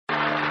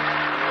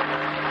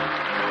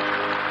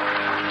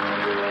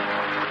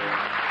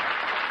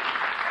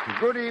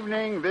Good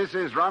evening. This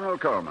is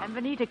Ronald Coleman. I'm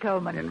Benita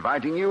Coleman.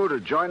 Inviting you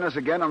to join us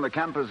again on the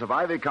campus of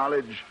Ivy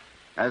College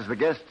as the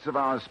guests of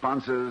our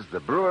sponsors, the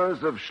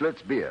brewers of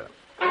Schlitz Beer.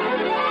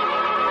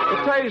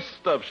 The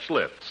taste of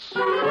Schlitz.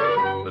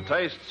 The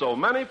taste so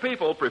many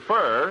people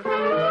prefer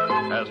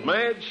has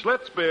made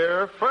Schlitz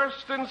Beer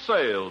first in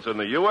sales in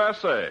the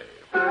USA.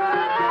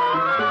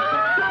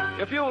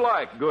 If you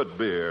like good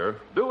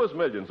beer, do as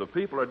millions of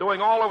people are doing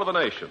all over the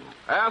nation.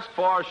 Ask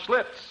for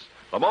Schlitz,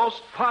 the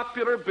most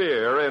popular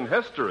beer in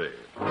history.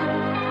 And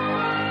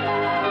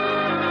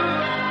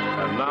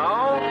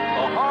now,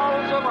 the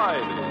Halls of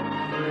Ivy.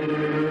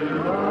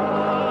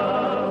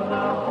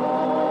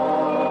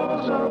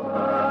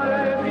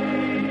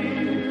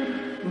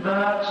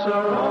 That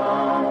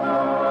surround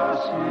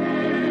us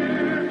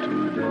here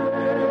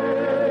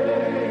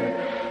today,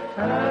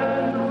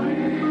 and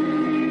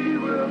we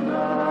will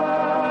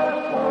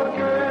not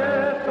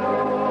forget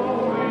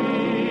though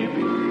we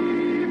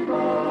be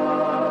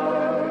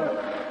far,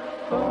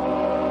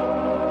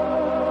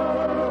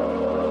 far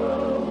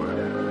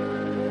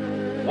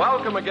away.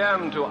 Welcome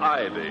again to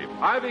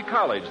Ivy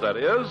College, that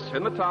is,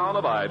 in the town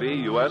of Ivy,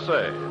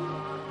 USA.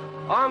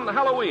 On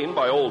Halloween,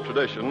 by old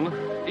tradition,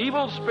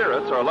 evil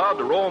spirits are allowed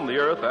to roam the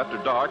earth after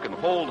dark and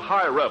hold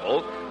high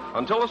revel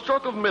until the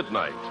stroke of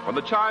midnight, when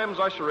the chimes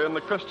usher in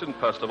the Christian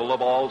festival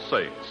of All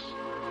Saints.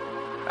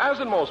 As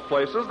in most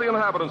places, the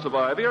inhabitants of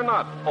Ivy are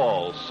not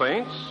all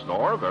saints,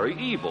 nor very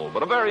evil,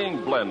 but a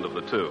varying blend of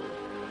the two.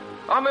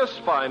 On this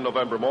fine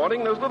November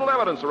morning, there's little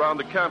evidence around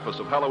the campus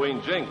of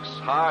Halloween jinx,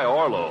 high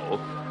or low,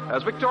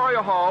 as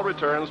Victoria Hall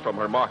returns from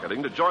her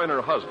marketing to join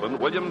her husband,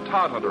 William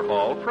Todhunter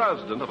Hall,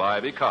 president of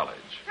Ivy College.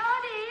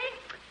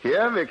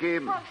 Here, Vicky.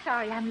 Oh,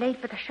 sorry I'm late,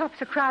 but the shops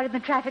are crowded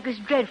and the traffic is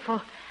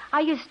dreadful.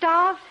 Are you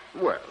starved?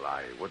 Well,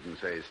 I wouldn't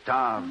say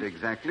starved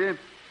exactly.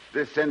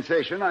 This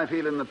sensation I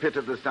feel in the pit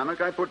of the stomach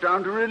I put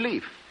down to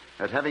relief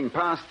at having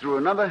passed through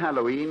another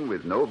Halloween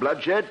with no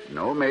bloodshed,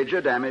 no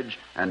major damage,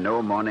 and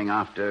no morning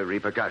after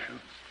repercussions.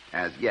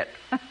 As yet.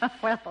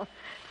 Well,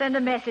 send a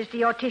message to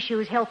your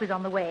tissues. Help is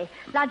on the way.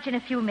 Lunch in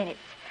a few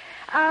minutes.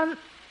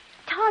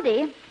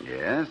 Toddy.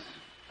 Yes?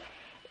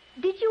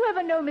 Did you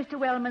ever know Mr.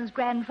 Wellman's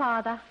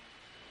grandfather?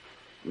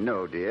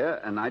 No, dear,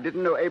 and I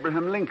didn't know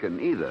Abraham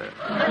Lincoln either.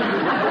 You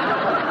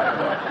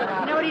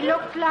know what he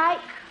looked like?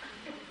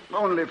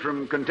 Only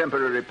from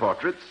contemporary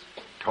portraits.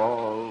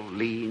 Tall,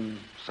 lean,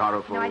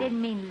 sorrowful. No, I didn't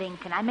mean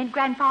Lincoln. I meant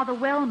Grandfather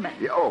Wellman.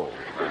 Yeah, oh.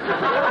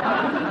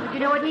 Did you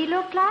know what he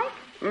looked like?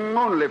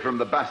 Only from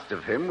the bust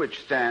of him,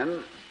 which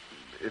stands,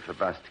 if a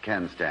bust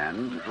can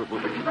stand,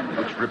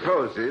 which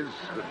reposes,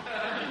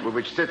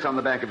 which sits on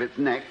the back of its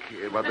neck,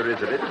 what there is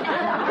of it,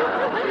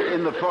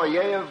 in the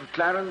foyer of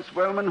Clarence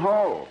Wellman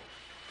Hall.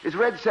 It's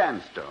red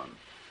sandstone,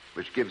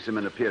 which gives him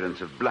an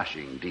appearance of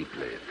blushing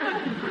deeply.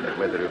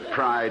 Whether of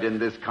pride in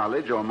this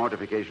college or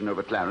mortification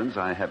over Clarence,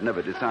 I have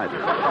never decided.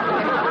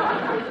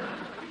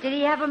 Did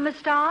he have a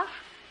moustache?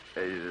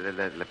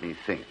 Let me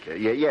think.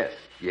 Yes,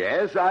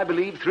 I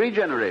believe 3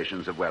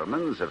 generations of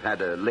Wellmans have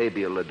had a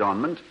labial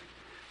adornment.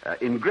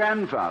 In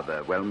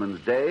Grandfather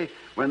Wellman's day,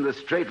 when the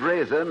straight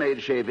razor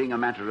made shaving a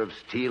matter of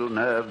steel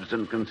nerves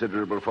and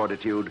considerable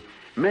fortitude,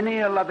 many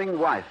a loving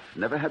wife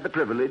never had the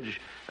privilege,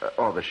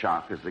 or the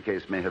shock, as the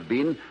case may have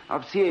been,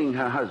 of seeing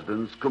her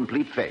husband's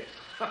complete face.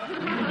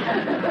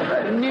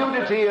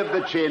 Nudity of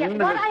the chin. Yes,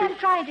 what I am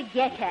trying to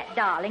get at,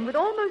 darling, with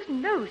almost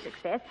no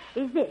success,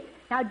 is this.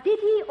 Now, did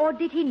he or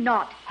did he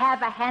not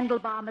have a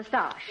handlebar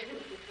moustache?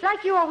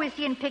 Like you always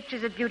see in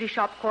pictures of beauty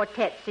shop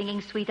quartets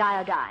singing Sweet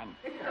Iodine.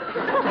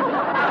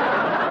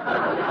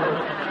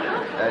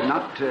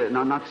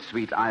 Not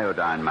Sweet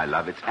Iodine, my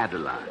love. It's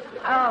Adeline.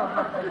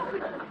 Oh.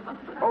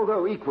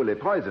 Although equally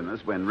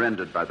poisonous when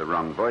rendered by the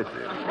wrong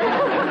voices.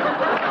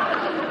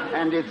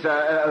 And it's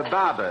a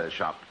barber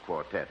shop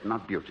quartet,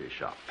 not beauty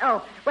shop.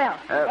 Oh, well...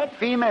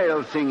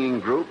 female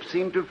singing groups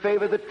seem to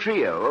favor the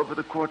trio over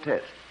the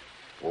quartet.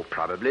 Or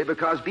probably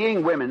because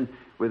being women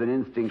with an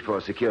instinct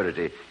for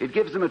security, it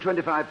gives them a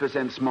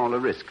 25% smaller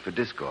risk for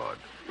discord.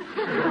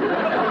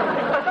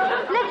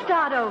 Let's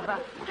start over.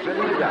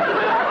 Certainly does.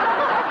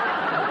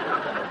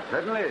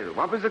 Certainly.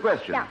 What was the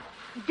question? Now,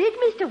 did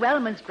Mr.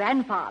 Wellman's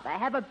grandfather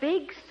have a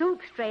big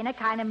soup strainer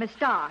kind of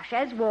moustache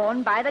as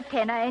worn by the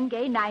tenor and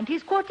gay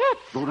 90s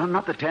quartets? Oh, no,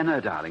 not the tenor,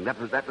 darling. That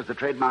was the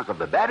trademark of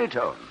the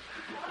baritone.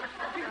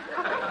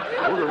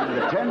 Oh,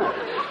 the tenor.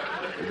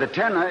 The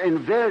tenor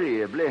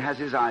invariably has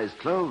his eyes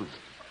closed,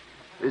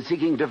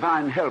 seeking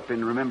divine help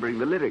in remembering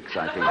the lyrics,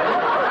 I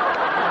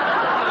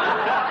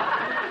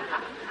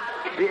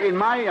think. In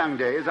my young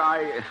days,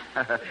 I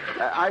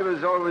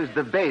was always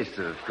the bass,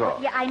 of course.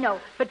 Yeah, I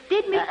know. But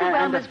did Mr.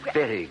 Wellman's... And a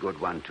very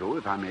good one, too,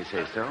 if I may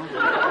say so.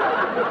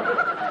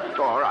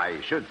 Or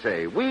I should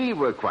say, we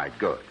were quite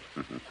good.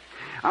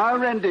 Our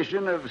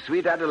rendition of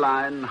Sweet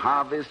Adeline,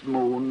 Harvest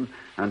Moon,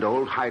 and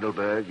Old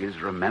Heidelberg is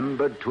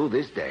remembered to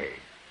this day.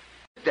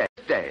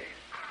 Day.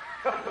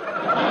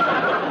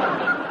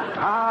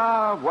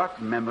 Ah,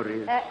 what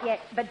memories. Yes,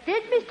 but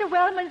did Mr.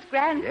 Wellman's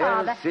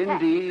grandfather... Yes,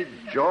 indeed.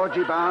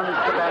 Georgie Barnes,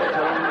 the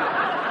baritone.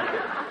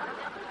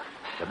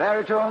 The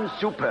baritone,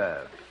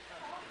 superb.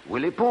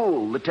 Willie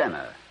Poole, the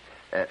tenor.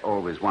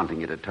 Always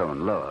wanting it a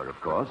tone lower,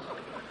 of course.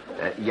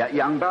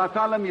 Young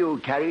Bartholomew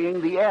carrying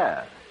the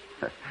air.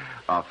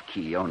 Off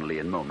key only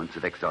in moments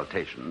of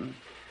exaltation.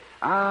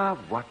 Ah,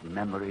 what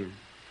memories.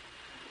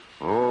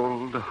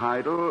 Old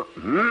Heidel.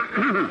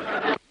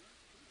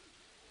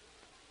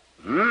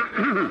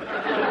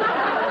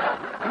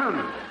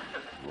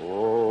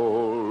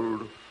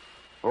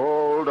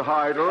 Old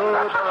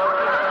Heidel.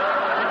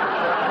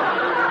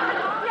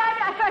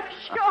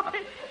 Sure,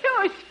 it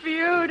was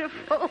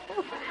beautiful.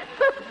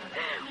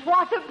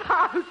 What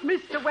about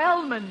Mr.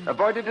 Wellman?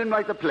 Avoided him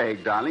like the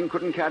plague, darling.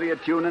 Couldn't carry a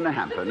tune in a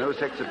hamper. No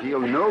sex appeal,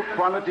 no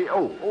quality.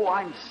 Oh,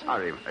 I'm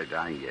sorry, my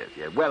darling.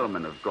 Yes.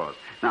 Wellman, of course.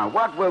 Now,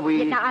 what were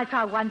we... Now, I'll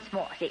try once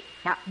more. See,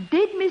 now,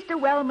 did Mr.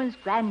 Wellman's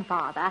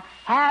grandfather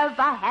have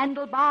a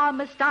handlebar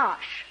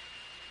moustache?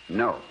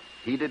 No,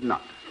 he did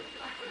not.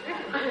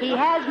 He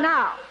has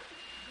now.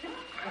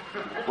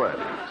 Well,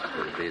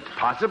 it's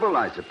possible,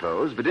 I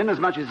suppose, but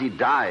inasmuch as he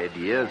died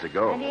years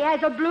ago... And he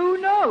has a blue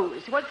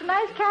nose. Well, it's a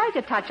nice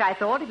character touch, I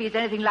thought, if he's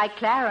anything like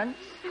Clarence.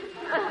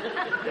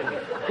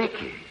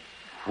 Vicky,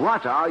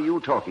 what are you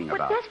talking But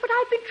about? that's what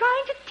I've been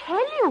trying to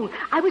tell you.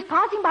 I was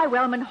passing by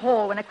Wellman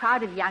Hall when a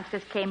crowd of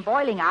youngsters came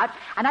boiling out,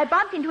 and I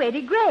bumped into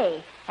Eddie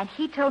Gray, and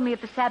he told me of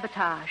the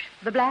sabotage,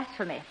 the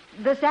blasphemy,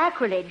 the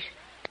sacrilege.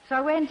 So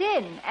I went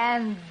in,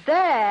 and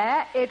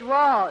there it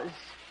was.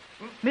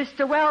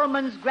 Mr.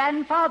 Wellman's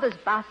grandfather's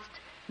bust,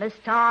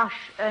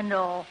 moustache and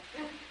all.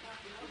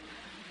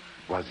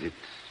 Was it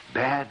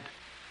bad?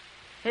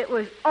 It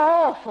was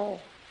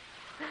awful.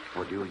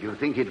 Or do you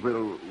think it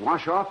will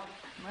wash off?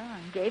 Well, I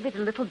gave it a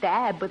little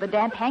dab with a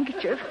damp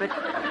handkerchief, but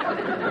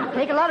it'll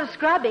take a lot of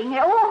scrubbing.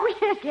 Oh,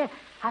 yes.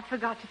 I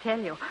forgot to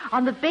tell you.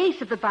 On the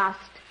base of the bust,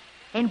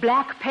 in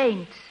black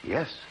paint,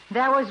 Yes.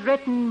 there was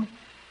written,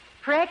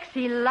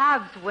 Prexy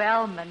loves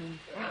Wellman.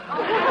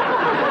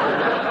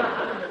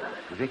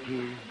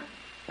 Vicky,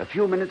 a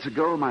few minutes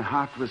ago my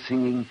heart was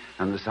singing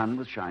and the sun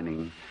was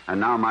shining, and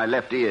now my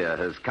left ear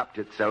has cupped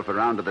itself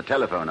around to the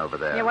telephone over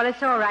there. Yeah, well,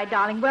 it's all right,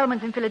 darling.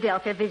 Wellman's in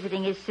Philadelphia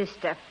visiting his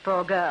sister,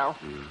 poor girl.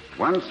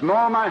 Once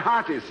more my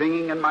heart is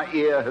singing and my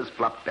ear has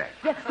flopped back.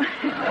 Yes.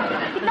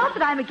 It's not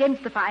that I'm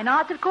against the fine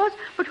arts, of course,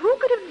 but who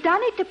could have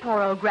done it to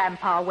poor old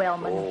Grandpa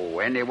Wellman? Oh,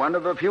 any one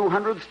of a few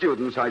hundred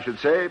students, I should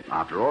say.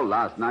 After all,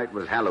 last night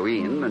was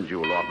Halloween, and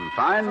you'll often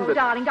find Oh, that...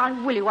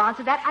 darling, will you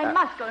answer that? I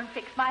must go and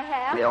fix my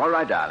hair. Yeah, all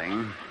right,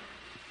 darling.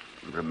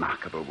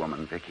 Remarkable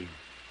woman, Vicky.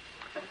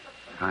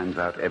 Finds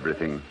out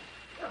everything.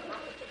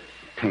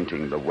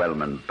 Painting the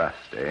Wellman bust,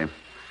 eh?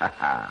 Ha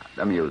ha.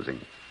 Amusing.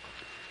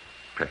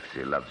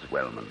 Prexy loves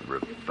Wellman.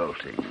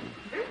 Revolting.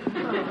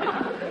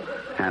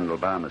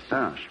 Handlebar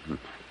moustache.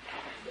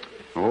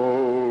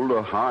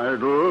 Old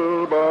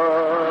Heidelberg.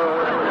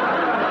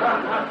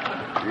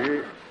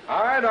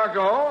 Hi,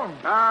 Dr. Holmes.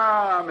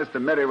 Ah,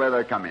 Mr.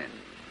 Merriweather, come in.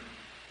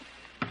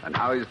 And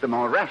how is the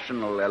more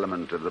rational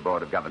element of the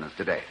Board of Governors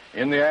today?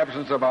 In the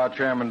absence of our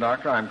chairman,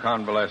 Doctor, I'm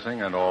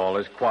convalescing and all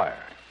is quiet.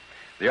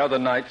 The other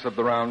knights of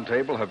the Round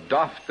Table have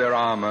doffed their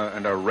armor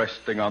and are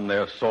resting on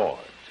their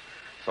swords.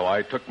 So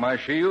I took my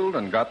shield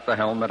and got the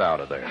helmet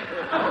out of there.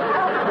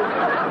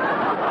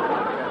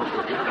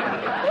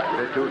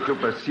 To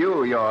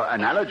pursue your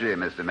analogy,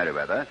 Mr.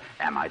 Merriweather,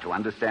 am I to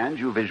understand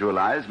you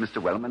visualize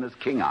Mr. Wellman as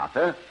King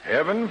Arthur?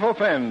 Heaven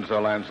forfend, Sir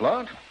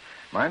Lancelot.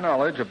 My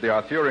knowledge of the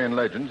Arthurian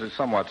legends is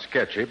somewhat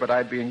sketchy, but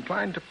I'd be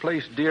inclined to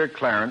place dear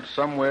Clarence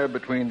somewhere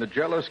between the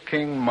jealous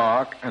King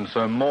Mark and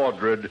Sir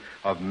Mordred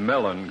of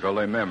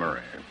melancholy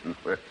memory.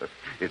 Well,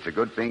 it's a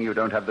good thing you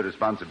don't have the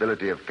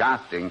responsibility of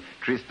casting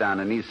Tristan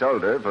and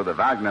Isolde for the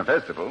Wagner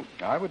Festival.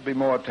 I would be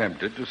more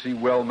tempted to see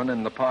Wellman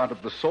in the part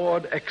of the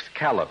sword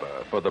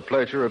Excalibur for the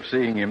pleasure of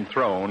seeing him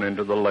thrown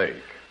into the lake.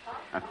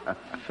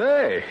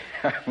 Say,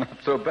 not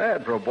so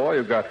bad for a boy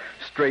who got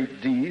straight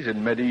D's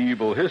in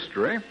medieval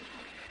history.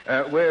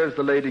 Where's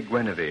the Lady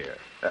Guinevere?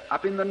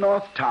 Up in the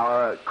North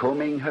Tower,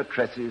 combing her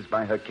tresses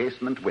by her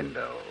casement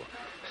window,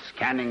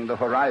 scanning the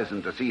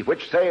horizon to see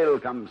which sail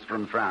comes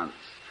from France,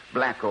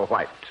 black or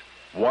white.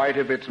 White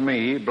if it's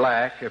me,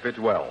 black if it's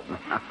Wellman.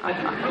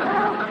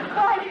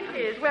 Right it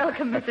is.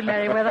 Welcome, Mr.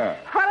 Merriweather.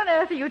 What on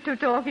earth are you two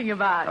talking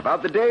about?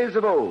 About the days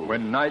of old,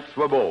 When knights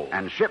were bold,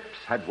 and ships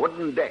had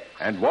wooden decks,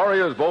 and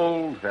warriors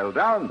bold. fell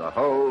down the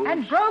hold.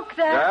 And broke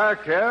their Yeah,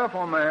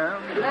 careful,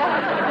 ma'am.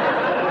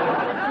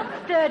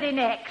 sturdy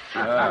necks.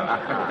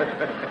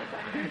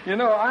 You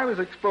know, I was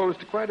exposed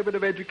to quite a bit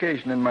of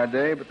education in my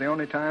day, but the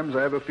only times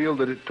I ever feel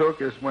that it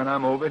took is when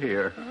I'm over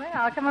here. Well,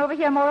 I'll come over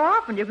here more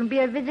often. You can be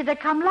a visitor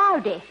cum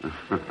laude.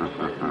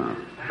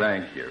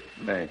 Thank you.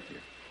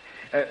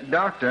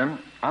 Doctor,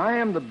 I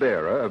am the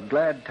bearer of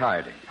glad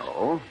tidings.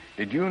 Oh,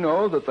 Did you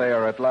know that they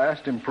are at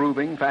last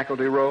improving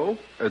Faculty Row?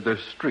 The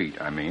street,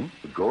 I mean.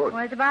 good.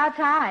 Well, it's about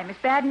time.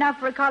 It's bad enough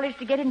for a college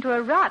to get into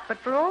a rut, but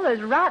for all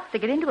those ruts to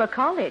get into a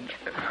college.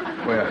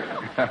 Well,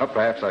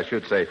 perhaps I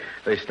should say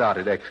they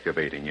started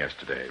excavating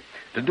yesterday.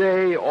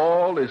 Today,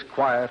 all is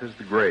quiet as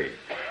the grave.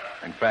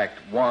 In fact,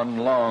 one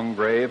long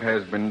grave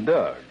has been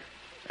dug,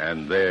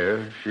 and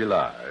there she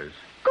lies.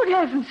 Good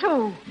heavens,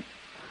 who?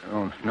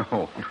 Oh,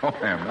 no,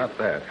 ma'am, not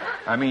that.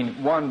 I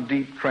mean, one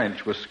deep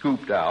trench was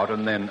scooped out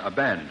and then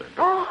abandoned.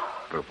 Oh,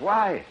 but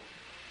why?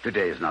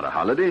 Today is not a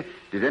holiday.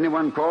 Did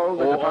anyone call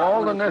the department?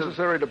 All the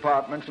necessary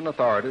departments and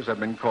authorities have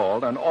been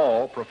called, and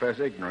all profess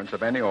ignorance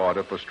of any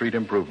order for street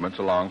improvements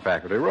along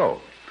Faculty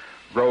Road.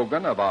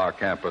 Grogan of our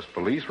campus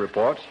police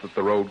reports that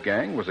the road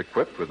gang was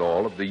equipped with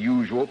all of the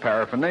usual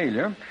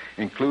paraphernalia,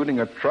 including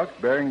a truck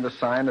bearing the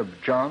sign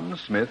of John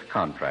Smith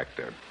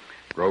Contractor.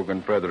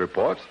 Grogan further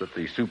reports that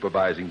the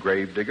supervising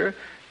gravedigger,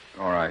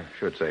 or I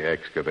should say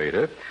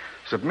excavator,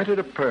 submitted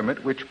a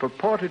permit which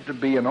purported to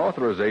be an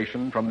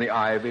authorization from the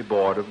Ivy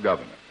Board of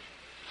Governors.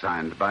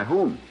 Signed by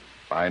whom?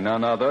 By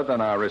none other than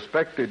our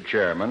respected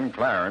chairman,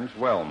 Clarence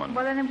Wellman.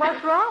 Well, then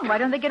what's wrong? Why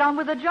don't they get on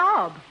with the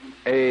job?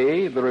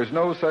 A, there is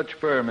no such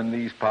firm in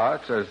these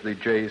parts as the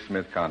J.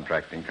 Smith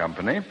Contracting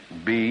Company.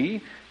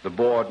 B, the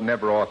board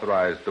never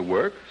authorized the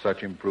work,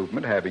 such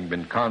improvement having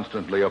been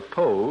constantly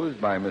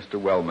opposed by Mr.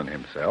 Wellman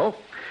himself.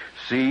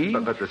 C...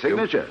 But the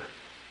signature?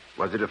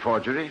 Was it a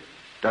forgery?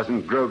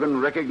 Doesn't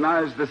Grogan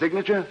recognize the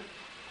signature?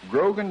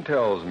 Grogan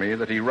tells me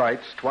that he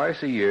writes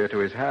twice a year to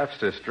his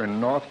half-sister in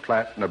North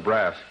Platte,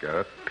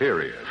 Nebraska,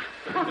 period.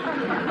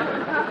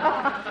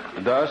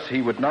 Thus,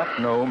 he would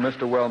not know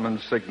Mr.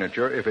 Wellman's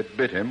signature if it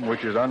bit him,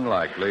 which is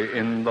unlikely,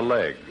 in the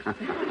leg. This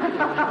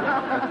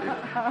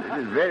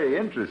is very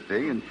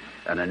interesting.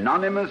 An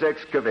anonymous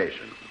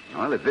excavation.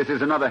 Well, if this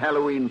is another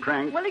Halloween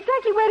prank... Well,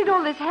 exactly where did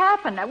all this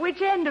happen? At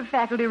which end of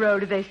Faculty Road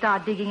did they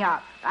start digging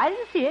up? I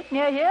didn't see it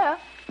near here.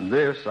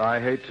 This, I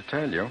hate to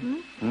tell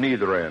you,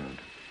 neither end.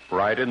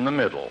 Right in the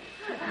middle.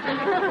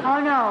 Oh,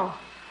 no.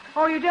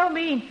 Oh, you don't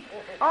mean...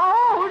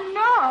 Oh,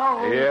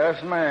 no.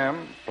 Yes,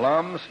 ma'am.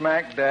 Plumb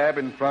smack dab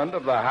in front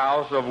of the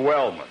house of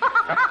Wellman.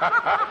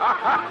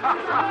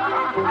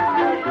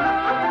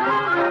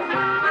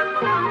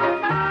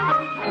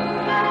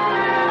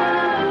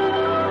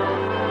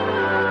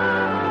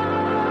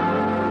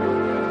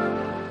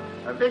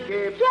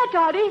 Vicky. Yeah,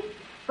 Toddy.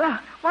 Well,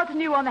 what's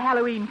new on the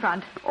Halloween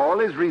front? All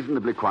is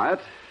reasonably quiet.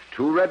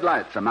 2 red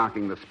lights are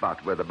marking the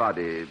spot where the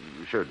body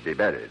should be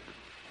buried.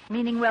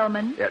 Meaning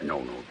Wellman?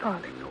 No,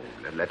 darling, no.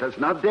 Let us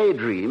not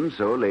daydream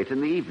so late in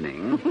the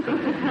evening.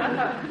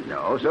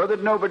 No, so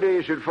that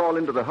nobody should fall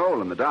into the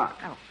hole in the dark.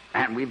 Oh.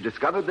 And we've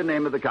discovered the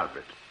name of the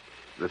culprit.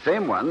 The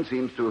same one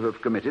seems to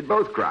have committed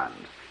both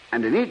crimes.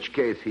 And in each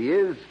case he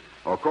is,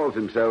 or calls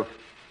himself,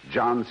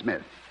 John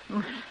Smith.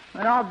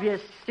 An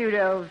obvious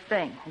pseudo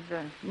thing. It's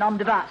a nom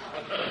de bust.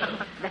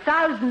 The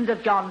thousands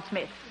of John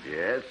Smiths.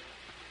 Yes.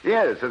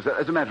 Yes,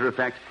 as a matter of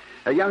fact,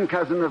 a young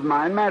cousin of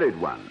mine married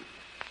one.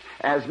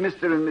 As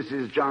Mr. and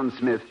Mrs. John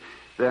Smith,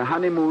 their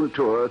honeymoon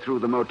tour through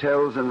the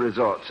motels and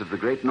resorts of the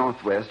great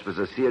Northwest was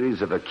a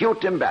series of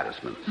acute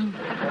embarrassments.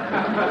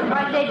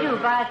 What'd they do,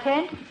 buy a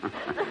tent?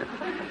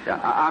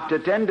 After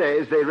 10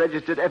 days, they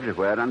registered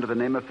everywhere under the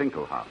name of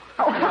Finkelhoff.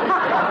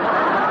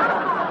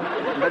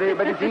 But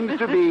it seems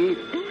to be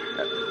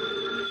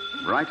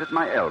right at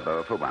my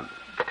elbow for once.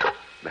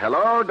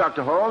 Hello,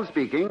 Dr. Hall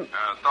speaking.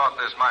 Thought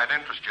this might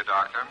interest you,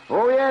 Doctor.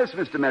 Oh, yes,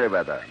 Mr.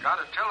 Merriweather. Got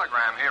a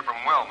telegram here from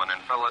Wellman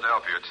in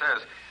Philadelphia. It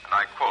says, and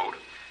I quote,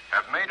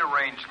 "Have made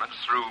arrangements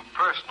through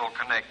personal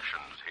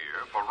connections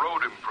here for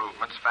road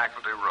improvements,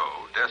 Faculty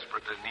Road,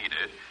 desperately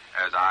needed,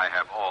 as I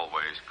have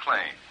always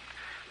claimed.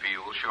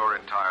 Feel sure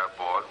entire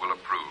board will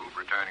approve.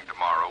 Returning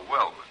tomorrow,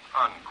 Wellman,"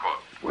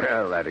 unquote.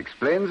 Well, that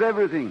explains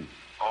everything.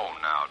 Oh,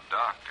 now,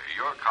 Doctor,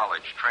 your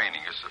college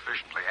training is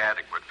sufficiently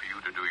adequate for you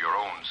to do your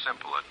own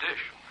simple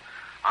addition.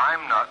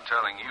 I'm not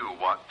telling you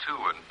what 2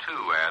 and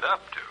 2 add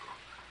up to.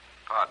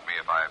 Pardon me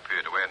if I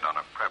appear to end on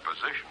a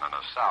preposition on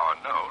a sour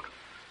note.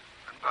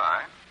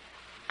 Goodbye.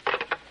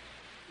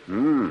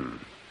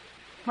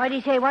 What did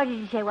he say? What did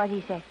he say? What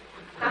did he say?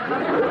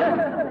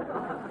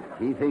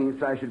 He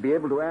thinks I should be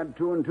able to add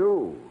 2 and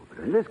 2.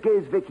 But in this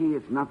case, Vicky,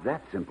 it's not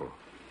that simple.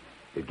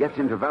 It gets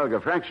into vulgar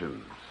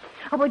fractions.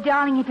 Oh, but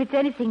darling, if it's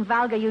anything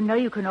vulgar, you know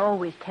you can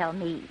always tell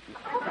me.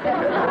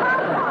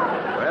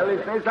 Well,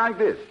 it's like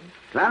this.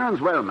 Clarence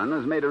Wellman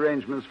has made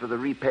arrangements for the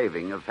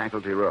repaving of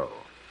Faculty Row,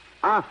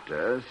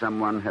 after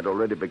someone had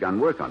already begun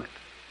work on it.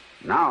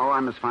 Now I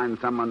must find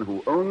someone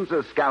who owns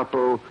a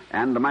scalpel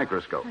and a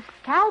microscope. A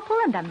scalpel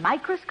and a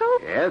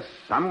microscope? Yes,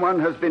 someone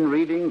has been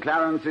reading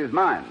Clarence's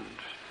mind.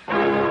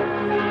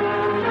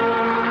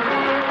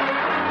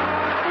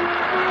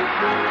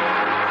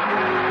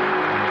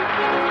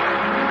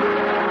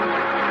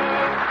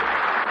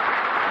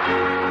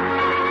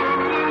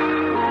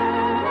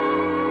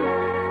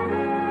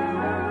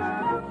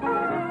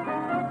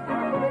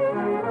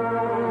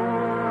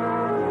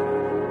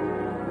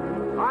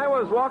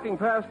 Walking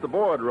past the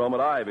boardroom at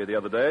Ivy the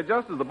other day,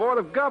 just as the Board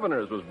of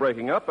Governors was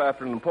breaking up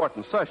after an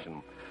important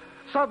session.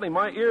 Suddenly,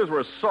 my ears were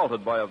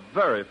assaulted by a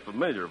very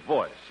familiar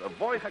voice. A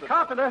voice that...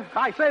 Carpenter,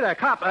 I say there,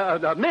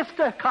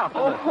 Mr.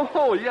 Carpenter.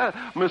 Oh, yeah,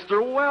 Mr.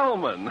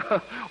 Wellman.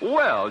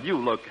 Well, you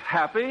look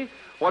happy.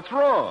 What's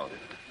wrong?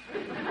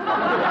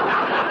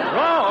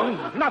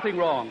 Wrong? Nothing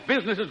wrong.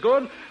 Business is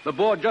good. The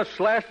board just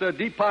slashed the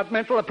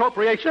departmental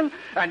appropriation.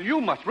 And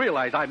you must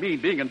realize,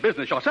 being in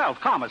business yourself,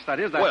 commerce, that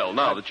is. Well,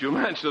 now that you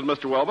mention it,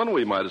 Mr. Wellman,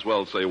 we might as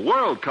well say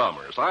world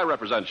commerce. I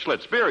represent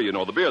Schlitz beer, you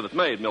know, the beer that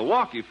made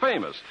Milwaukee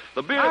famous.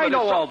 The beer I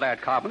know all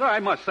that, Carpenter. I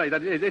must say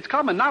that it's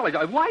common knowledge.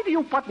 Why do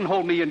you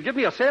buttonhole me and give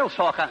me a sales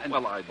talk?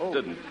 Well, I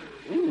didn't.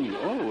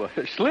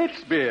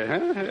 Schlitz beer,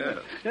 huh? Yes.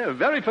 Yeah,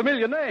 very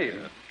familiar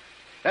name.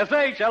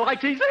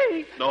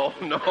 S-H-L-I-T-Z. No.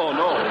 Pardon,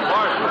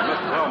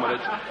 Mr. Wellman.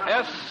 It's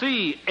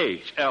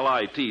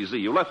S-C-H-L-I-T-Z.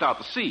 You left out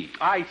the C.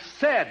 I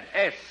said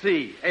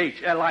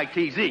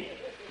S-C-H-L-I-T-Z.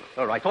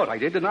 I thought I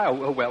did, didn't I?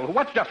 Well,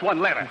 what's just one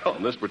letter? Well,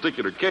 in this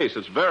particular case,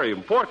 it's very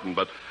important,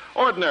 but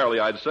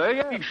ordinarily I'd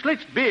say...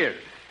 Schlitz beer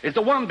is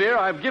the one beer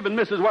I've given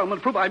Mrs. Wellman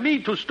proof I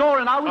need to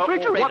store in our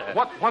refrigerator.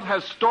 What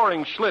has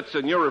storing Schlitz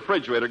in your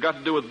refrigerator got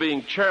to do with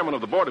being chairman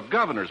of the Board of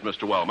Governors,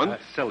 Mr. Wellman? A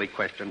silly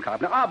question,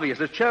 Carpenter. Obvious,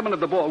 as chairman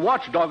of the board,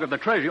 watchdog of the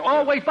Treasury,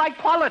 always by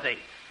quality.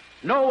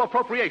 No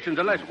appropriations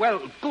unless,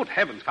 well, good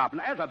heavens,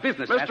 Carpenter, as a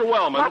businessman... Mr.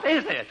 Wellman... What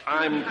is it?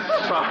 I'm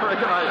sorry,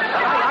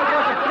 I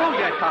wasn't through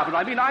yet,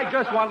 Carpenter. I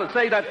just wanted to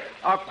say that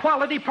a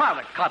quality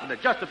product, Carpenter,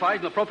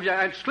 justifies an appropriation,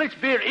 and Schlitz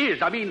beer is.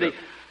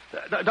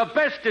 The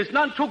best is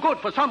none too good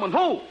for someone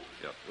who...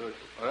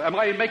 Am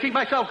I making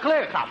myself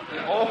clear,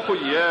 Carpenter? Oh,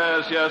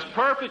 yes,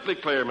 perfectly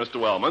clear, Mr.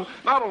 Wellman.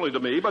 Not only to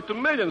me, but to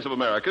millions of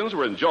Americans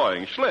who are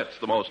enjoying Schlitz,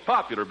 the most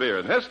popular beer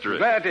in history.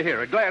 Glad to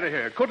hear it.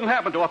 Couldn't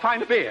happen to a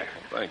finer beer.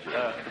 Thank you.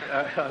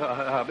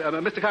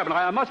 Mr. Carpenter,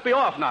 I must be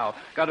off now.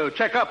 Got to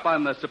check up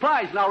on the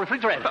supplies in our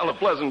refrigerator. Well, a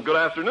pleasant good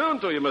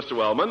afternoon to you, Mr.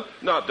 Wellman.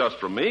 Not just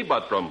from me,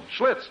 but from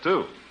Schlitz,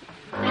 too.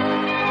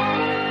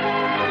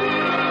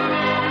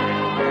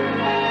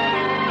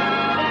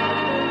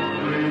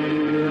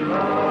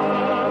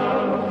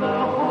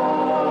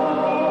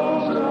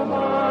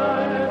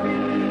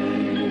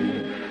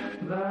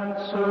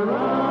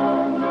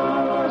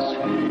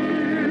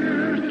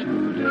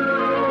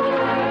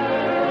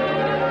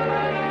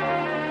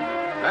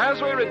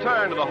 As we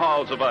return to the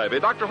halls of Ivy,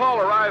 Dr. Hall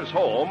arrives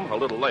home a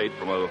little late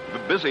from a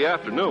busy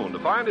afternoon to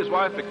find his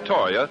wife,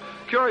 Victoria,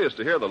 curious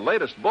to hear the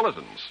latest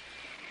bulletins.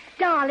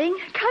 Darling,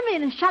 come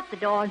in and shut the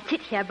door and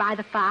sit here by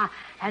the fire.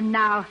 And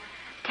now,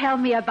 tell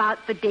me about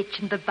the ditch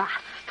and the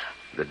bust.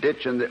 The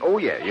ditch and the... Oh,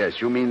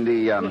 yes. You mean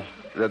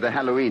the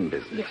Halloween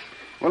business? Yes.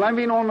 Well, I've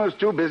been almost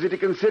too busy to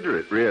consider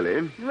it,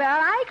 really. Well,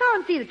 I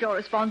can't see that you're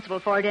responsible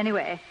for it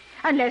anyway,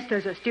 unless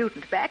there's a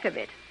student back of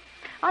it.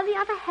 On the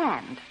other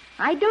hand,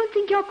 I don't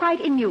think you're quite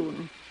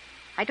immune.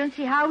 I don't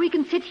see how we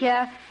can sit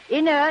here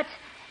inert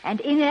and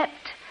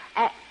inept,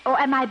 or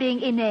am I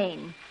being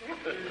inane?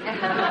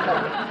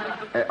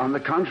 On the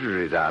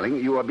contrary,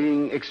 darling, you are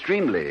being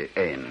extremely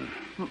ane.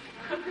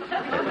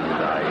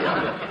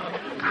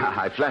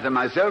 I flatter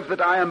myself that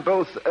I am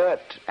both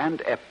ert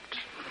and ept,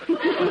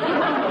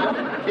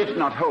 if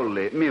not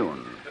wholly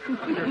immune.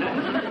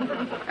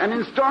 And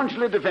in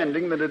staunchly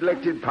defending the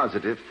neglected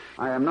positive,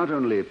 I am not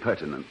only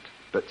pertinent,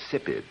 but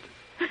sipid.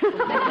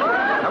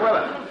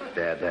 However,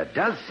 there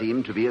does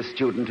seem to be a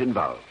student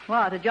involved.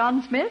 What, a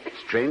John Smith?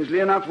 Strangely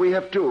enough, we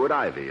have two at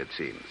Ivy, it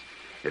seems.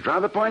 It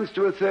rather points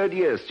to a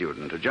third-year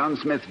student, a John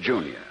Smith,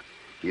 Jr.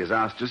 He has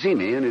asked to see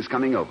me and is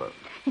coming over.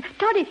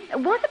 Toddy,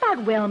 what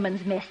about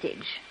Wellman's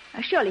message?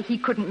 Surely he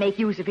couldn't make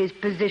use of his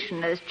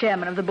position as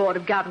chairman of the Board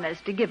of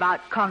Governors to give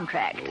out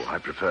contracts. Oh, I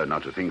prefer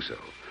not to think so.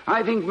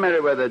 I think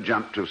Merriweather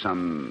jumped to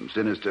some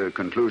sinister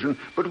conclusion,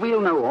 but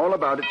we'll know all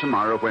about it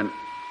tomorrow when...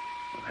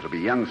 Well, that'll be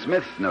young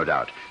Smith, no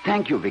doubt.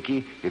 Thank you,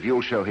 Vicky, if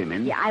you'll show him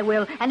in. Yeah, I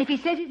will. And if he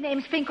says his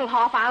name's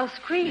Finkelhoff, I'll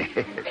scream.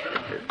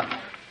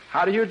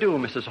 How do you do,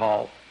 Mrs.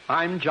 Hall?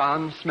 I'm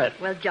John Smith.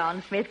 Well,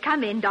 John Smith,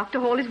 come in. Dr.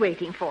 Hall is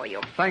waiting for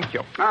you. Thank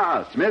you.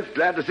 Ah, Smith,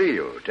 glad to see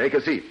you. Take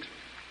a seat.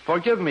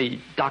 Forgive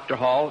me, Dr.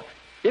 Hall,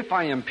 if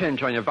I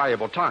impinge on your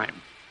valuable time.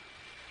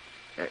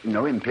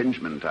 No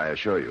impingement, I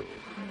assure you.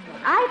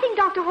 I think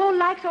Dr. Hall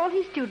likes all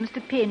his students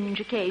to pinge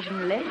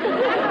occasionally.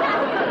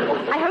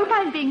 I hope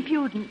I'm being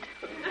prudent.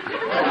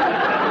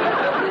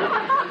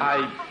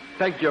 I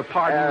beg your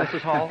pardon,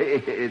 Mrs. Hall?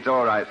 It's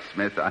all right,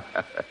 Smith.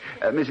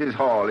 Mrs.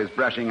 Hall is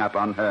brushing up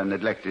on her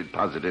neglected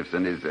positives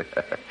and is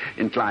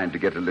inclined to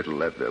get a little...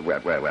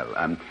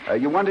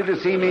 you wanted to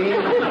see me?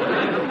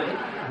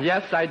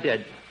 Yes, I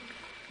did.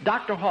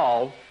 Dr.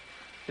 Hall,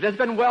 it has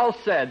been well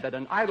said that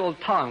an idle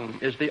tongue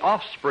is the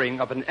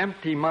offspring of an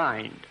empty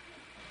mind.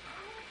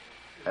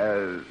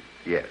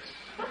 Yes.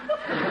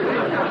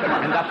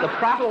 And that the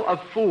prattle of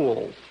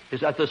fools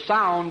is as the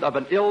sound of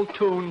an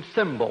ill-tuned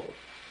cymbal.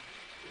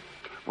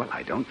 Well,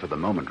 I don't for the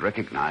moment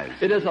recognize...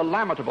 It is a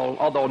lamentable,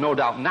 although no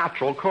doubt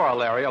natural,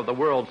 corollary of the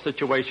world's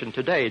situation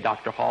today,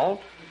 Dr.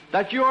 Hall,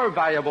 that your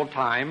valuable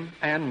time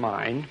and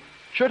mine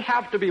should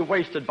have to be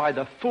wasted by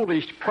the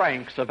foolish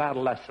pranks of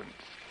adolescence.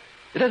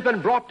 It has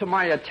been brought to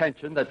my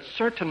attention that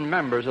certain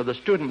members of the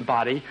student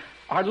body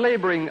are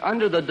laboring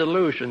under the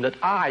delusion that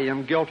I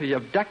am guilty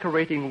of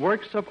decorating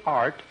works of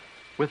art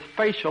with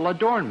facial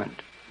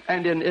adornment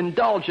and in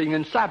indulging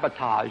in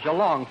sabotage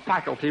along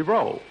Faculty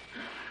Row.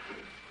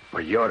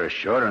 Well, your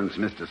assurance,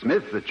 Mr.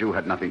 Smith, that you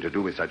had nothing to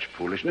do with such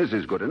foolishness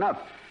is good enough.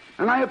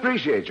 And I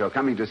appreciate your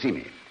coming to see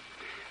me.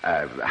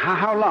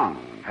 How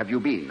long have you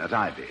been at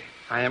Ivy?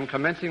 I am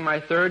commencing my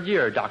 3rd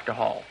year, Dr.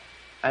 Hall.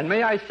 And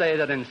may I say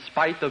that in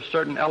spite of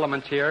certain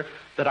elements here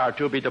that are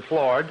to be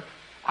deplored,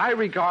 I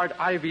regard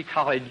Ivy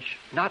College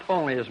not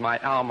only as my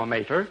alma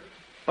mater,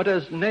 but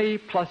as ne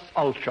plus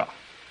ultra.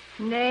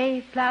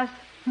 Ne plus...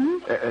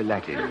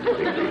 Latin.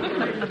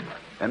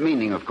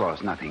 Meaning, of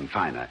course, nothing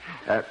finer.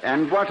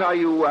 And what are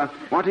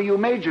you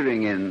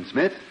majoring in,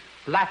 Smith?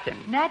 Latin.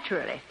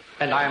 Naturally.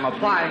 And I am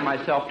applying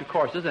myself to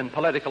courses in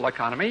political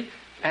economy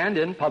and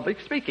in public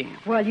speaking.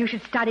 Well, you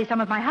should study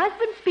some of my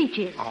husband's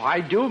speeches. Oh,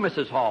 I do,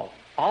 Mrs. Hall.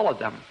 All of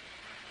them.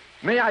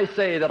 May I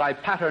say that I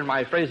pattern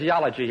my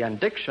phraseology and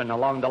diction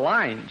along the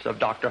lines of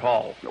Dr.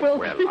 Hall? Well,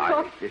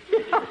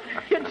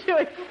 you're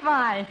doing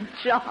fine,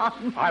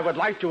 John. I would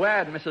like to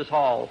add, Mrs.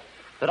 Hall,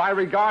 that I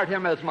regard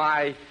him as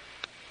my...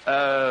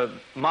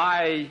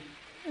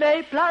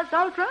 Ne plus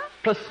ultra?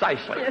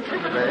 Precisely.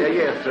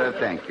 Yes,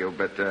 thank you.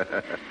 But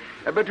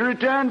to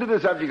return to the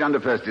subject under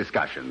first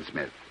discussion,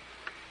 Smith.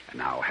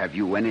 Now, have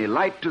you any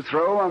light to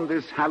throw on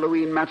this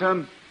Halloween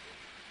matter?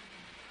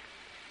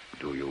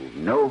 Do you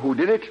know who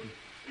did it?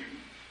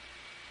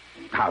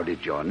 How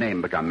did your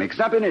name become mixed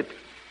up in it?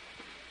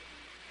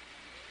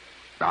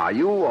 Are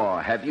you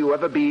or have you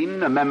ever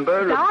been a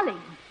member Darling,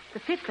 the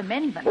Fifth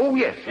Amendment. Oh,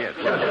 yes.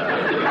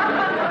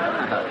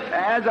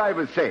 As I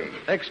was saying...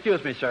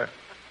 Excuse me, sir.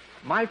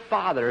 My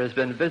father has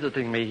been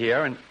visiting me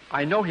here, and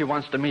I know he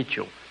wants to meet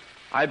you.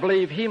 I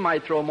believe he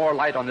might throw more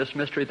light on this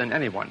mystery than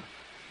anyone.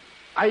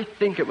 I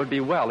think it would be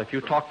well if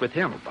you talked with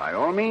him. By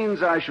all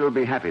means, I shall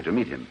be happy to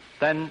meet him.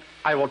 Then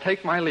I will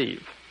take my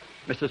leave.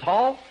 Mrs.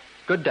 Hall,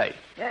 good day.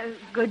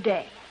 Good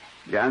day.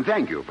 Yeah, and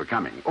thank you for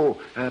coming. Oh,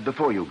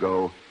 before you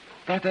go,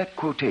 that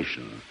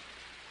quotation,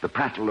 the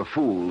prattle of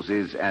fools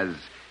is as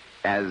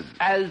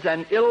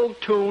an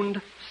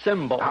ill-tuned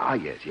cymbal.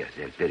 Yes.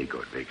 Very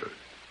good.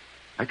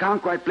 I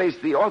can't quite place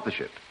the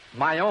authorship.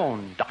 My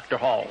own, Dr.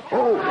 Hall.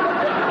 Oh.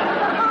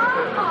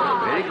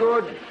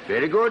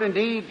 Very good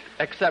indeed.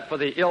 Except for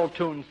the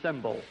ill-tuned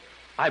cymbal.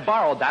 I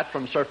borrowed that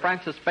from Sir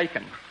Francis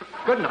Bacon.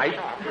 Good night.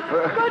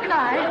 Good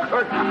night.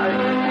 Good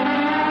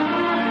night.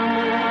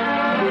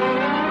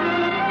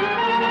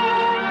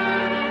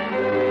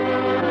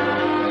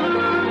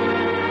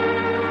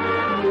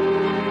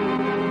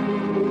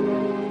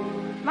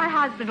 My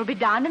husband will be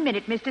down in a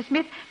minute, Mr.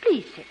 Smith.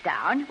 Please sit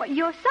down. Well,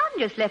 your son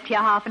just left here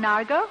half an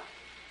hour ago.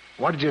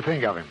 What did you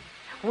think of him?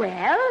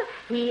 Well,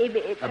 he...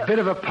 A bit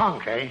of a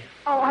punk, eh?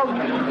 Oh,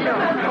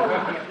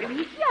 no.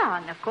 He's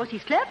young. Of course,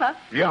 he's clever.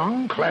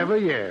 Young, clever,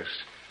 yes.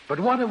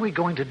 But what are we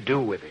going to do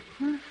with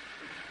him?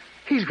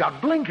 He's got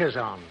blinkers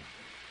on.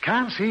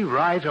 Can't see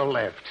right or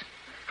left.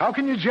 How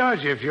can you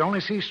judge if you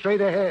only see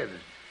straight ahead?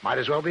 Might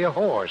as well be a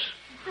horse.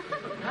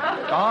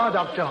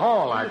 Dr.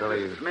 Hall, I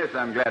believe. Smith,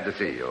 I'm glad to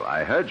see you.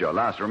 I heard your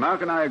last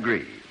remark, and I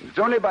agree. It's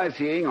only by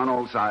seeing on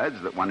all sides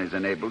that one is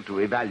enabled to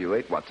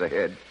evaluate what's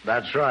ahead.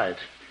 That's right.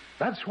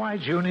 That's why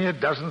Junior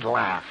doesn't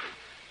laugh.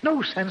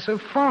 No sense of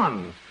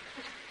fun.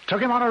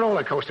 Took him on a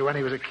roller coaster when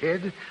he was a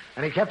kid,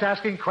 and he kept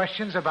asking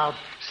questions about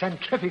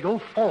centrifugal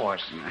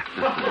force.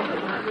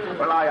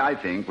 Well, I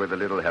think with a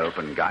little help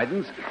and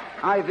guidance,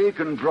 Ivy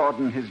can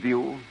broaden his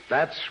view.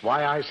 That's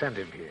why I sent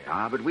him here.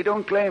 But we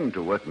don't claim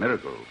to work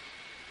miracles.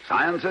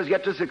 Science has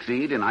yet to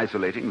succeed in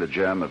isolating the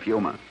germ of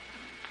humor.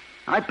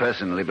 I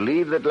personally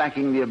believe that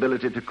lacking the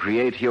ability to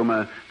create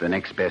humor, the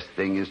next best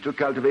thing is to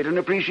cultivate an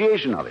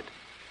appreciation of it,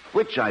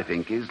 which I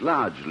think is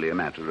largely a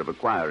matter of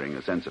acquiring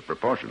a sense of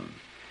proportion.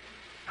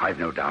 I've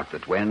no doubt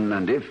that when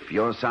and if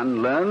your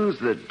son learns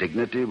that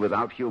dignity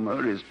without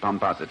humor is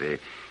pomposity,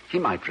 he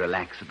might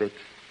relax a bit.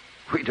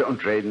 We don't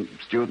train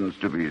students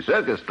to be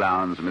circus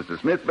clowns, Mr.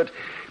 Smith,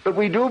 but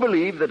we do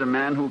believe that a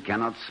man who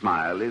cannot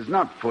smile is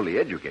not fully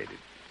educated.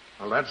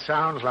 Well, that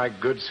sounds like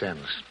good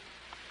sense.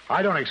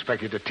 I don't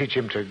expect you to teach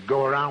him to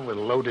go around with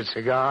loaded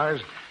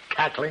cigars,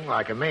 cackling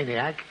like a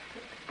maniac,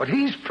 but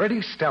he's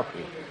pretty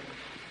stuffy.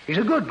 He's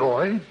a good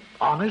boy,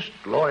 honest,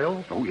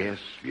 loyal. Oh, yes,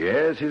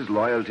 his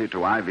loyalty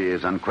to Ivy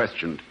is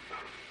unquestioned.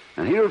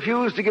 And he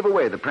refused to give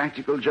away the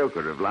practical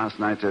joker of last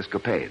night's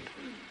escapade,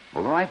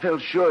 although I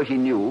felt sure he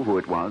knew who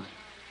it was.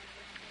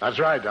 That's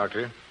right,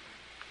 Doctor.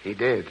 He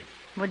did.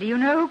 Well, do you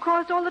know who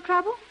caused all the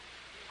trouble?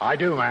 I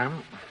do,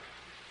 ma'am.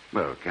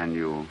 Well, can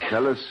you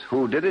tell us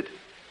who did it?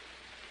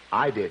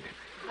 I did.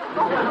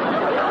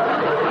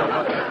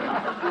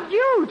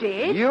 You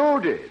did? You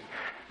did.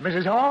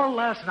 Mrs. Hall,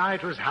 last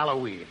night was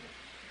Halloween.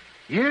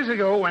 Years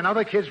ago, when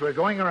other kids were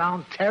going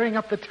around tearing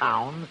up the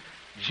town,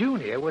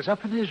 Junior was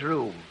up in his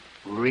room,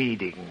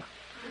 reading.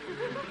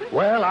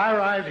 Well, I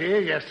arrived here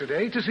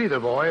yesterday to see the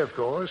boy, of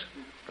course,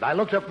 but I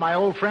looked up my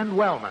old friend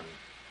Wellman,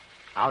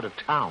 out of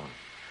town.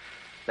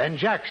 Then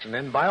Jackson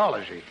in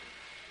biology,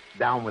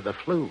 down with the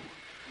flu.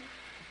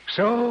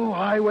 So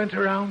I went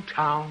around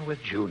town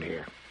with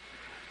Junior.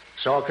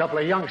 Saw a couple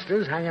of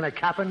youngsters hanging a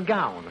cap and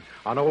gown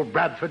on old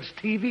Bradford's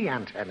TV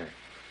antenna.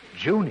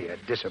 Junior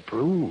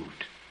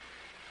disapproved.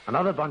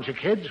 Another bunch of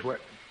kids were,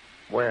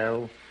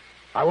 well,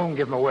 I won't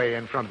give him away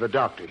in front of the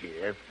doctor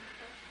here.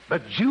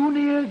 But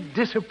Junior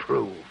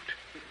disapproved.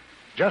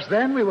 Just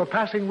then we were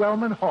passing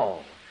Wellman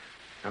Hall,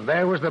 and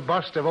there was the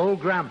bust of old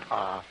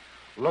Grandpa,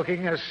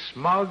 looking as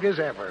smug as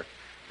ever.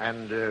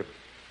 And,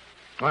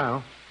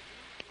 well,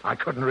 I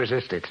couldn't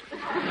resist it.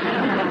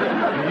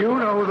 You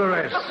know the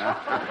rest.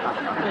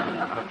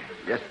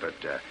 Yes,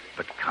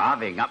 but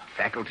carving up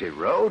Faculty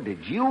Row,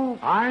 did you?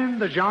 I'm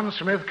the John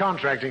Smith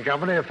Contracting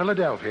Company of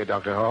Philadelphia,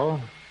 Dr. Hall.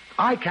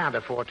 I can't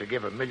afford to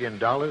give $1 million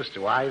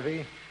to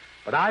Ivy,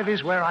 but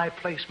Ivy's where I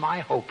place my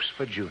hopes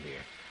for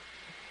Junior.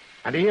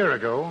 And a year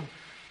ago,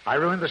 I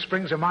ruined the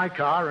springs of my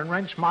car and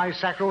wrenched my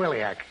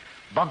sacroiliac,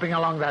 bumping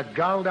along that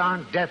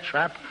gall-darn death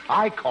trap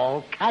I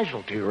call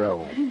Casualty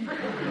Row.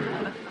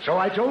 So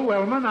I told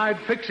Wellman I'd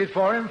fix it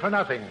for him for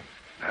nothing.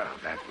 Well,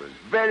 that was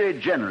very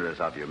generous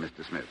of you,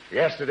 Mr. Smith.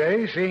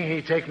 Yesterday, seeing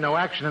he'd take no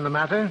action in the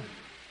matter,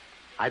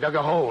 I dug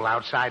a hole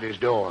outside his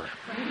door.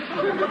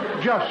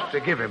 Just to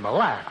give him a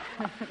laugh.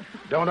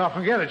 Don't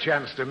often get a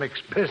chance to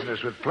mix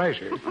business with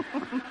pleasure.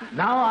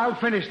 Now I'll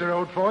finish the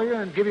road for you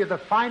and give you the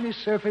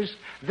finest surface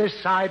this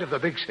side of the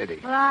big city.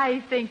 Well,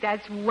 I think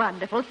that's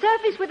wonderful.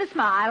 Surface with a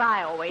smile,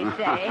 I always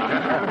say.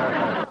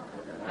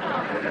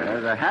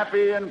 A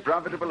happy and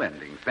profitable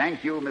ending.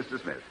 Thank you,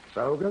 Mr. Smith.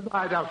 So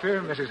goodbye,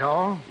 Doctor, Mrs.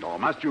 Hall. Oh,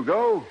 must you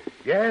go?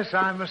 Yes,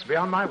 I must be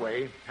on my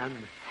way. And,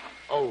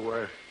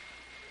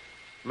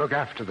 look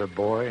after the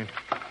boy,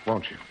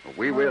 won't you?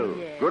 We will.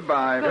 yes.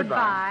 Goodbye.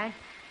 Goodbye.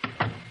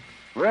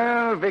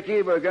 Well,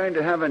 Vicky, we're going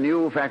to have a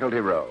new Faculty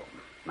Row.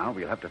 Now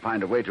we'll have to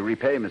find a way to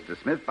repay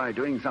Mr. Smith by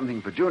doing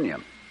something for Junior.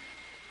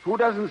 Who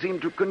doesn't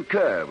seem to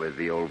concur with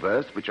the old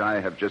verse which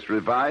I have just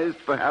revised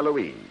for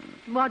Halloween?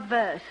 What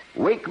verse?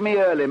 Wake me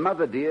early,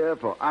 mother dear,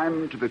 for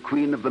I'm to be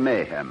queen of the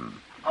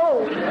mayhem.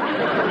 Oh.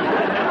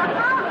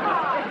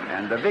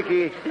 And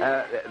Vicky,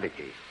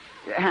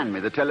 hand me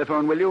the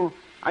telephone, will you?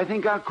 I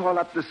think I'll call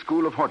up the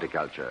School of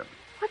Horticulture.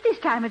 What, this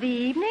time of the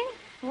evening?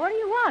 What do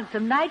you want,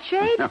 some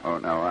nightshade? No,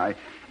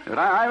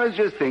 I was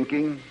just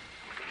thinking,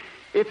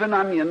 if an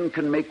onion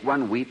can make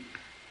one weep,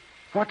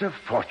 what a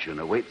fortune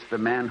awaits the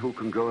man who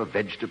can grow a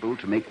vegetable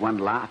to make one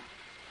laugh.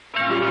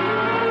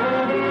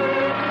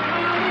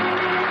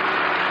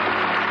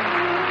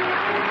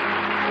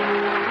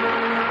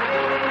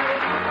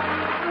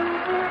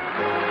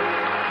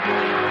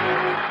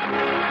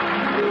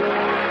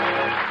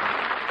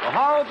 The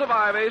Halls of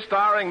Ivy,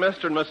 starring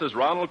Mr. and Mrs.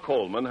 Ronald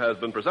Coleman, has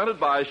been presented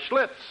by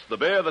Schlitz, the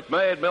beer that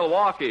made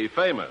Milwaukee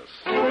famous.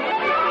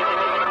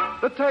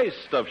 The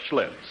taste of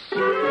Schlitz,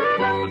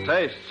 the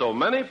taste so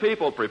many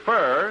people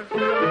prefer,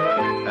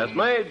 has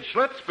made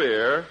Schlitz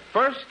beer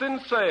first in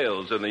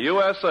sales in the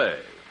USA.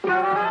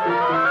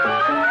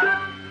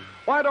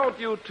 Why don't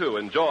you, too,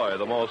 enjoy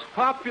the most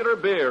popular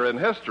beer in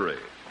history?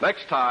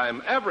 Next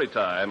time, every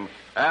time,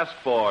 ask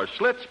for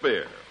Schlitz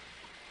beer.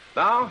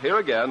 Now, here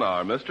again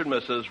are Mr. and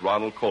Mrs.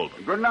 Ronald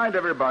Coleman. Good night,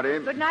 everybody.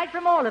 Good night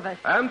from all of us.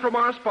 And from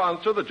our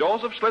sponsor, the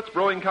Joseph Schlitz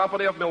Brewing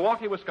Company of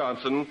Milwaukee,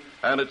 Wisconsin,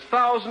 and its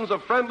thousands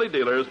of friendly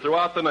dealers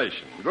throughout the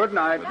nation. Good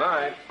night. Good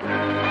night.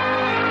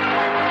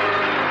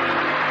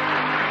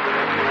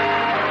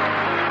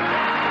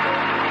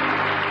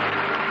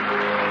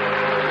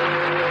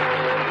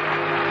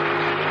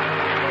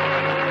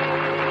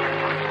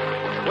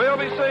 We'll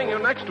be seeing you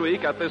next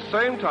week at this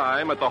same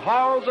time at the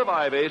Halls of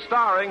Ivy,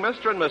 starring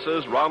Mr. and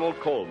Mrs. Ronald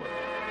Coleman.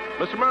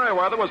 Mr.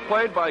 Merriweather was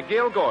played by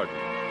Gale Gordon.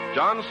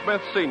 John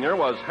Smith Sr.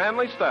 was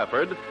Hanley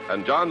Stafford,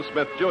 and John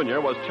Smith Jr.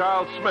 was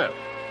Charles Smith.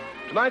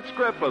 Tonight's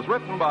script was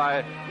written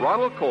by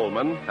Ronald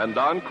Coleman and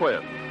Don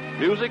Quinn.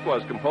 Music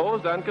was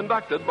composed and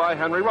conducted by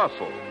Henry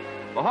Russell.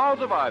 The Halls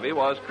of Ivy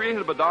was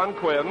created by Don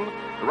Quinn,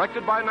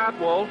 directed by Nat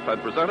Wolf,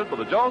 and presented by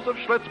the Joseph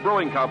Schlitz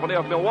Brewing Company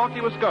of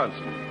Milwaukee,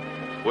 Wisconsin.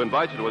 We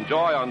invite you to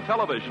enjoy on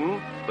television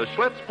the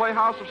Schlitz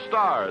Playhouse of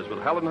Stars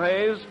with Helen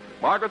Hayes,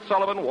 Margaret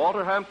Sullivan,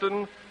 Walter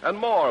Hampton, and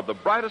more of the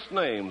brightest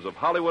names of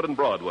Hollywood and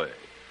Broadway.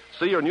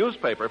 See your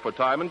newspaper for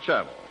time and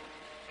channel.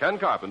 Ken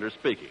Carpenter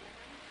speaking.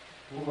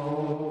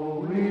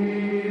 Oh, we